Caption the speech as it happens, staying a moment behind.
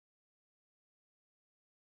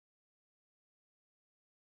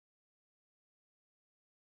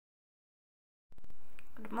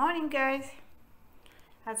Good morning, guys.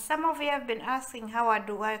 As some of you have been asking, how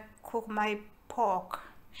I cook my pork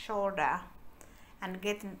shoulder and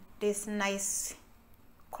get this nice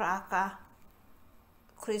cracker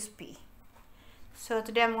crispy. So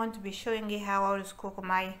today I'm going to be showing you how I will cook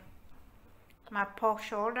my pork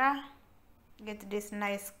shoulder, get this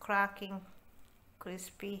nice cracking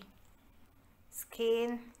crispy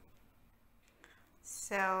skin.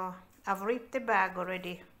 So I've ripped the bag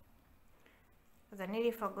already because I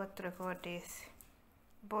nearly forgot to record this,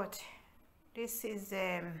 but this is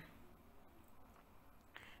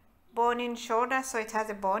bone-in shoulder, so it has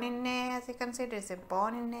a bone in there. As you can see, there's a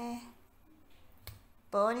bone in there,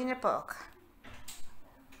 bone in the pork.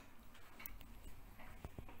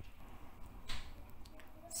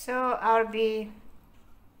 So I'll be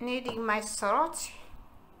needing my salt,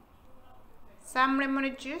 some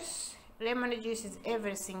lemon juice. Lemon juice is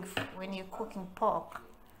everything when you're cooking pork.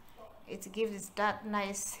 It gives that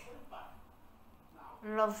nice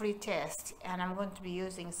lovely taste. And I'm going to be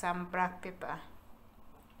using some black pepper.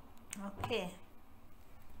 Okay,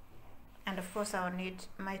 and of course I'll need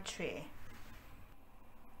my tray.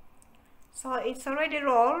 So it's already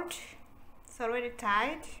rolled, it's already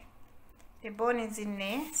tied, the bone is in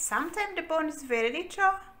there. Sometimes the bone is very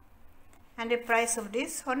little, and the price of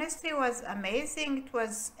this honestly was amazing. It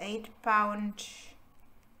was £8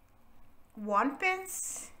 1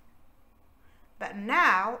 pence, but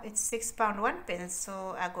now it's £6 1 pence.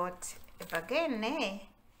 So I got a bargain there,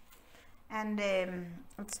 and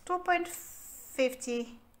it's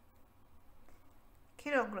 2.50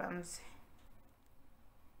 kilograms.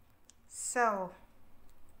 So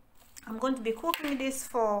I'm going to be cooking this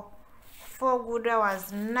for 4 good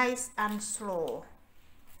hours, nice and slow.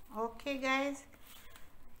 Okay, guys,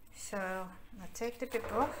 so I'll take the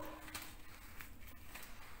pepper off.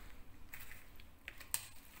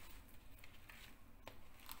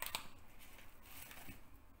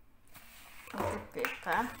 Put the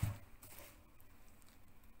pepper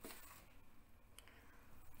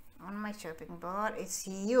on my chopping board. It's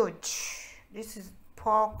huge. This is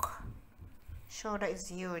pork shoulder, is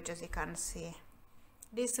huge, as you can see.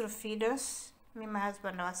 This will feed us, me, my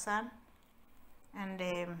husband, our son, and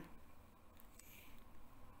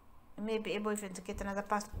may be able even to get another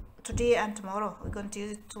part today and tomorrow. We're going to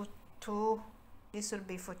use it two. This will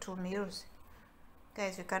be for 2 meals,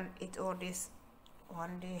 guys. You can eat all this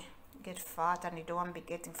one day, get fat, and you don't want to be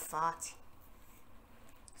getting fat.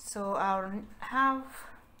 So I'll have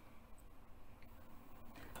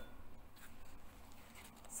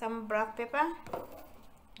some black pepper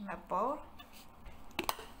in my bowl.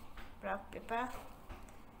 Black pepper,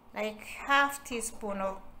 like half teaspoon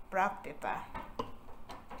of black pepper,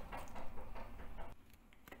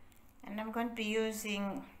 and I'm going to be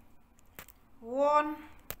using 1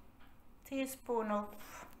 teaspoon of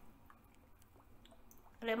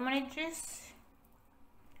lemon juice.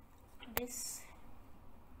 This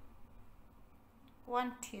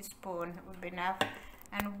 1 teaspoon would be enough,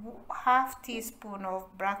 and half teaspoon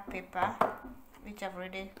of black pepper, which I've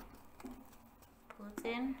already put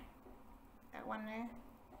in. That one there.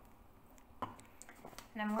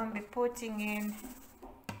 And I'm going to be putting in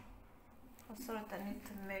salt. I need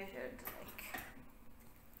to measure it, like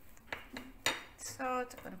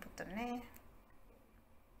salt. I'm going to put on there.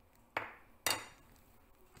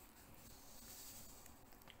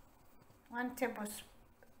 One tablespoon,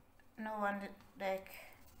 no one, like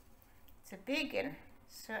it's a big one,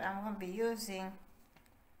 so I'm going to be using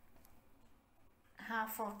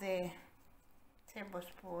half of the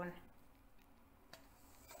tablespoon.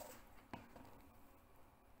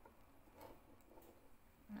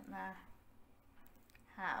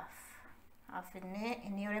 Half in there,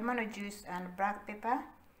 in your lemon juice and black pepper,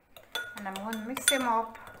 and I'm going to mix them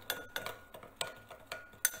up.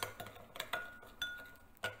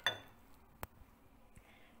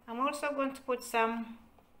 I'm also going to put some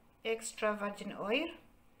extra virgin oil,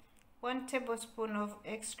 1 tablespoon of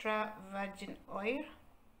extra virgin oil.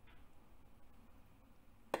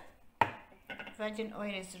 Virgin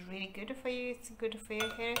oil is really good for you, it's good for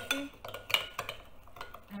your health.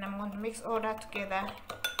 And I'm going to mix all that together.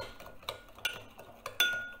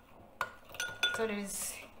 So there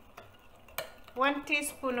is 1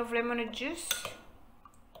 teaspoon of lemon juice,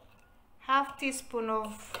 half teaspoon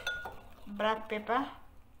of black pepper,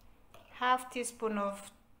 half teaspoon of,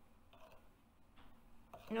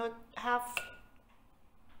 half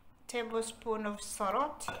tablespoon of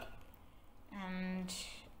salt, and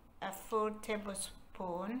a full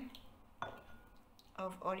tablespoon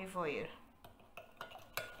of olive oil.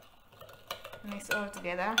 Mix all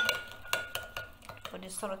together for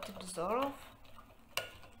the salt to dissolve.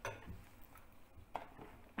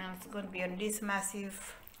 going to be on this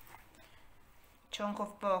massive chunk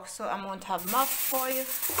of pork, so I'm going to have more foil.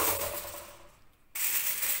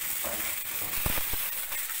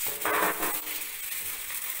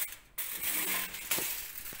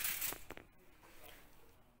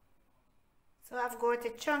 So I've got a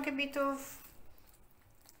chunky bit of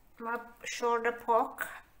my shoulder pork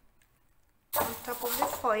on top of the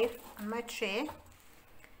foil on my tray,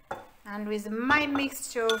 and with my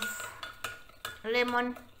mixture of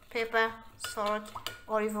lemon, pepper, salt,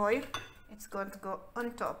 olive oil, it's going to go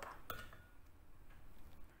on top.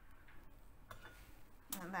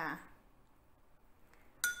 And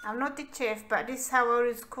I'm not a chef, but this is how I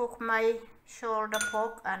always cook my shoulder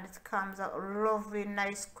pork, and it comes out lovely,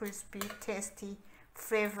 nice, crispy, tasty,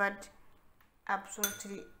 flavored,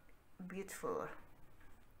 absolutely beautiful.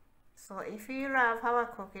 So if you love how I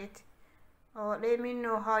cook it, or let me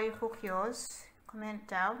know how you cook yours, comment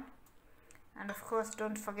down. And of course,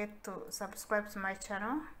 don't forget to subscribe to my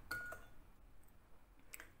channel.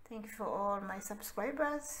 Thank you for all my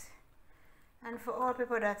subscribers and for all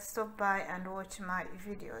people that stop by and watch my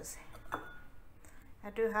videos. I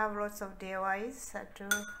do have lots of DIYs I do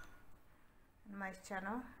on my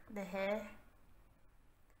channel: the hair,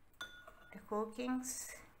 the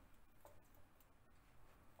cookings,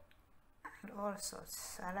 and all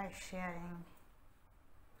sorts. I like sharing.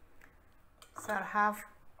 So I'll have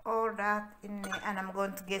all that in there, and I'm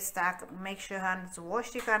going to get started. Make sure your hands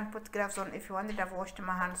washed. You can put gloves on if you want it. I've washed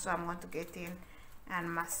my hands, so I'm going to get in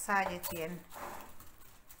and massage it in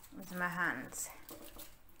with my hands.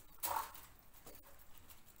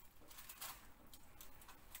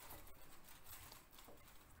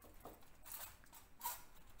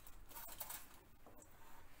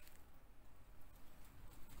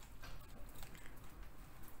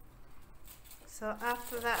 So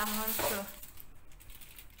after that, I'm going to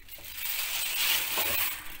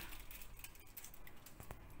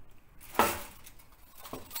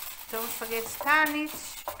don't forget to turn it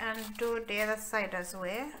and do the other side as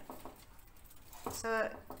well, so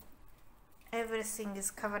everything is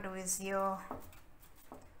covered with your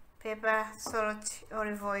pepper, salt,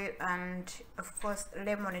 olive oil, and of course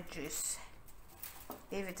lemon juice.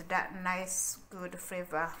 Give it that nice good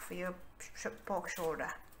flavor for your pork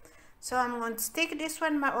shoulder. So I'm going to stick this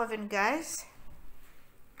one in my oven, guys,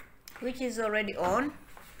 which is already on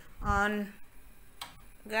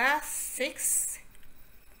gas 6.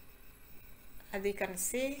 As you can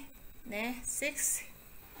see there, 6.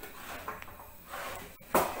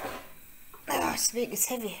 Oh, it's big, it's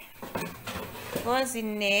heavy. Goes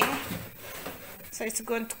in there. So it's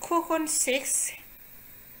going to cook on 6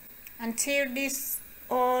 until this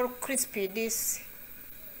all crispy, this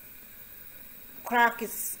crack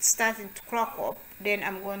is starting to crack up. Then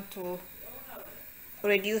I'm going to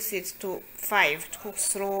reduce it to 5 to cook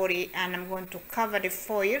slowly, and I'm going to cover the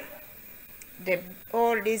foil,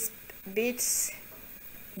 all these bits,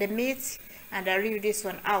 the meat, and I leave this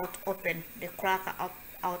one out open, the cracker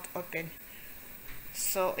out open,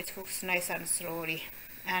 so it cooks nice and slowly.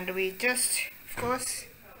 And we just, of course,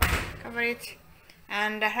 cover it,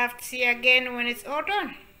 and I have to see again when it's all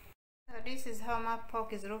done. So this is how my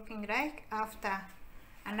pork is looking like after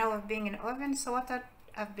an hour of being in the oven. So what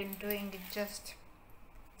I've been doing is just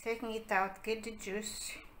taking it out, get the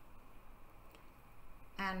juice,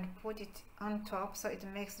 and put it on top, so it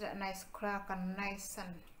makes that nice crack and nice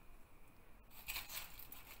and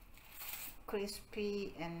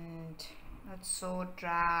crispy and not so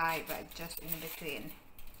dry, but just in between.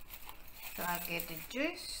 So I get the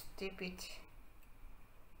juice, dip it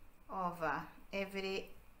over every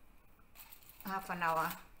half an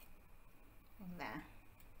hour like that.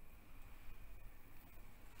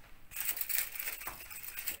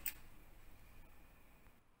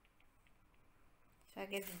 So I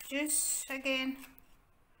get the juice again,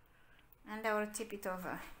 and I will tip it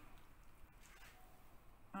over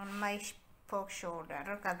on my pork shoulder.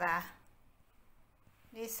 Look at that.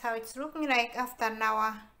 This is how it's looking like after an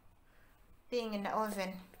hour being in the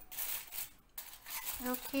oven.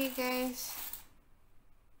 Okay, guys.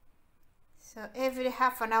 So every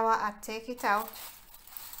half an hour I take it out,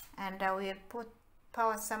 and I will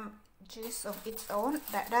pour some juice of its own.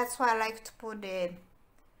 That's why I like to put the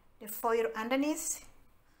foil underneath,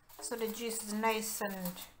 so the juice is nice and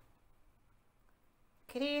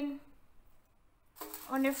clean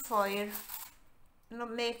on the foil,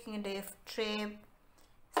 not making the tray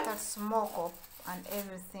start smoke up and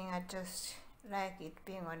everything. I just like it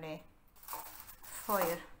being on a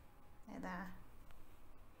foil like that.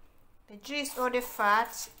 The juice or the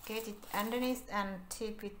fat, get it underneath and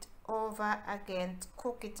tip it over again to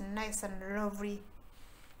cook it nice and lovely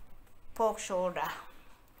pork shoulder.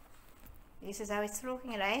 This is how it's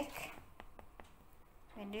looking like.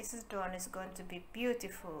 When this is done, it's going to be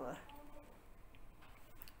beautiful.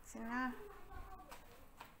 See now?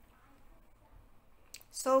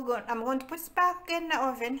 So good. I'm going to put it back in the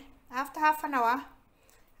oven. After half an hour,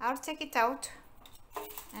 I'll take it out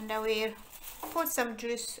and I will put some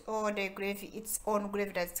juice or the gravy, its own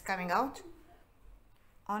gravy that's coming out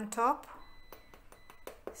on top.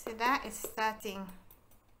 See that? It's starting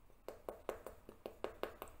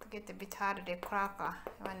to get a bit harder, the cracker.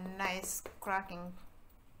 A nice cracking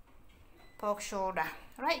pork shoulder.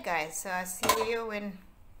 Alright guys, so I'll see you when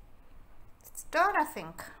it's done, I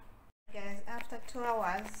think. Guys, after 2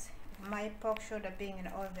 hours of my pork shoulder being in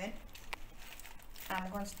the oven, I'm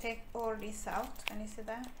going to take all this out. Can you see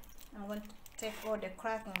that? I'm going to take all the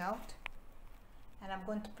cracking out and I'm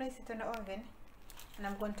going to place it in the oven, and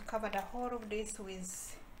I'm going to cover the whole of this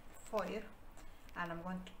with foil, and I'm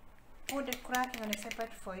going to put the cracking on a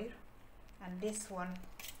separate foil and this one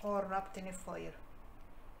all wrapped in a foil,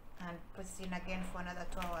 and put it in again for another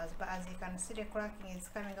 2 hours. But as you can see, the cracking is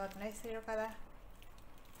coming out nicely. Look at that.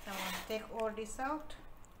 So I'm going to take all this out.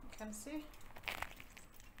 You can see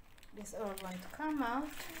this all going to come out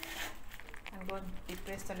and going to be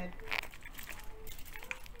placed on a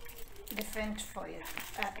different foil,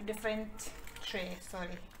 different tray,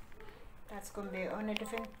 sorry. That's going to be on a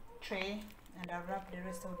different tray, and I'll wrap the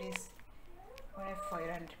rest of this on a foil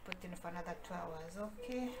and put in for another 2 hours.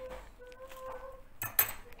 Okay,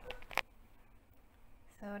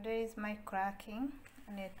 so there is my cracking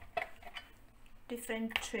on a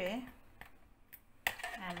different tray,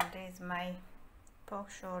 and there's my pork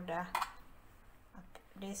shoulder.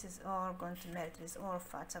 This is all going to melt. This all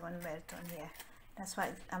fats are going to melt on here. That's why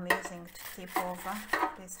I'm using to tip over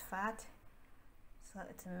this fat, so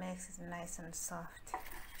it makes it nice and soft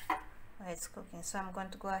while it's cooking. So I'm going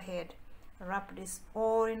to go ahead, wrap this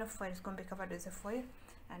all in a foil. It's going to be covered with a foil,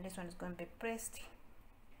 and this one is going to be pressed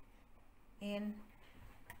in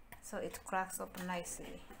so it cracks up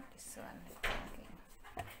nicely. This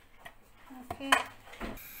one, okay.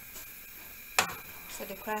 So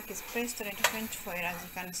the crack is pressed on a different foil, as you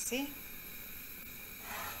can see,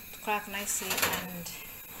 to crack nicely, and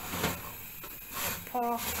the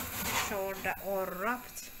pork shoulder all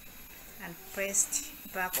wrapped and pressed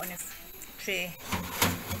back on a tray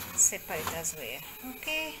separate as well.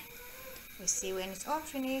 Okay, we'll see when it's all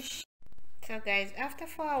finished. So guys, after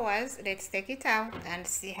 4 hours, let's take it out and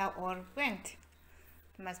see how all went.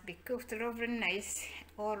 It must be cooked over nice,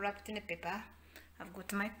 all wrapped in a paper. I've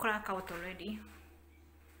got my crack out already.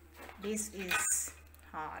 This is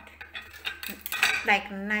hard,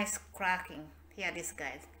 like nice cracking. Here this,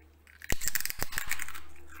 guys.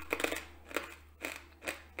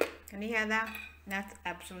 Can you hear that? That's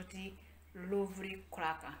absolutely lovely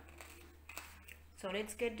cracker. So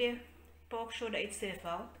let's get the pork shoulder itself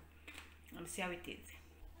out and see how it is.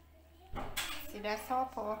 See, that's our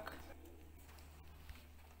pork.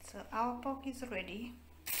 So our pork is ready.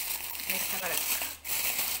 Let's have a look.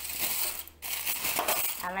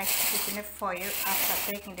 I like to put in a foil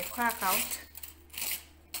after taking the crack out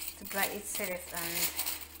to dry itself, and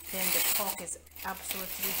then the pork is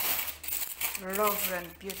absolutely lovely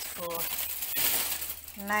and beautiful,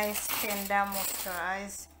 nice, tender,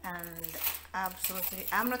 moisturized, and absolutely.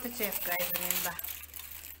 I'm not a chef, guys, remember,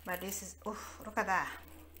 but this is, oh, look at that.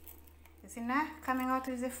 You see now coming out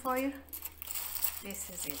with the foil? This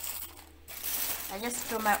is it. I just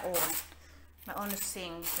do my own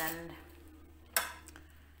things, and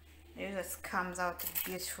it just comes out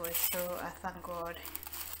beautiful. So I thank God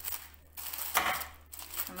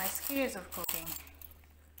for my skills of cooking.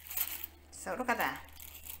 So look at that.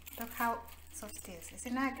 Look how soft it is. You see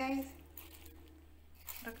now, guys?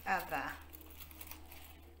 Look at that.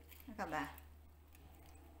 Look at that.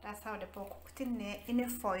 That's how the pork cooked in a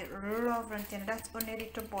foil, lovely and tender. That's only a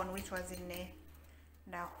little bone which was in there.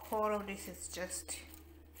 The whole of this is just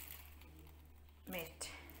meat.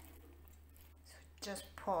 So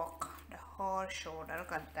just pork, the whole shoulder.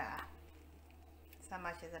 Look at that. So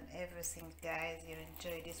much is on everything, guys. You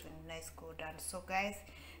enjoy this when nice cool done. So guys,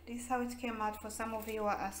 this is how it came out. For some of you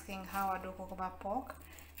are asking how I do cook my pork,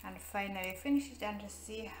 and finally finish it and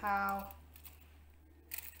see how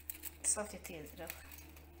soft it is. Look,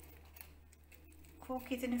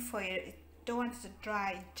 cook it in the foil. It don't want it to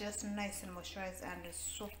dry, just nice and moisturized and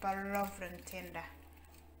super lovely and tender.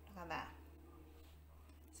 Look at that.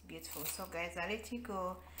 It's beautiful. So guys, I'll let you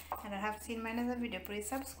go, and I have seen my another video. Please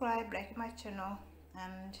subscribe, like my channel,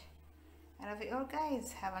 and I love you all,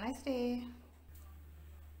 guys. Have a nice day.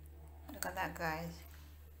 Look at that, guys.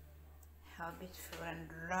 How beautiful and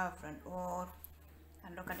lovely and all.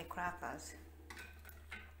 And look at the crackers.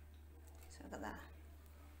 So Look at that.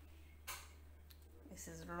 This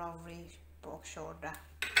is lovely pork shoulder.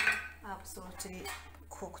 Absolutely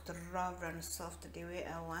cooked raw and soft the way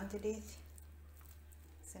I wanted it.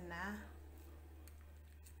 So now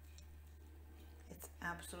it's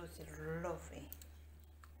absolutely lovely.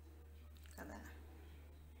 Look at that.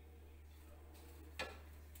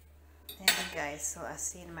 Thank you guys. So I'll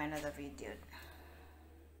see you in my another video.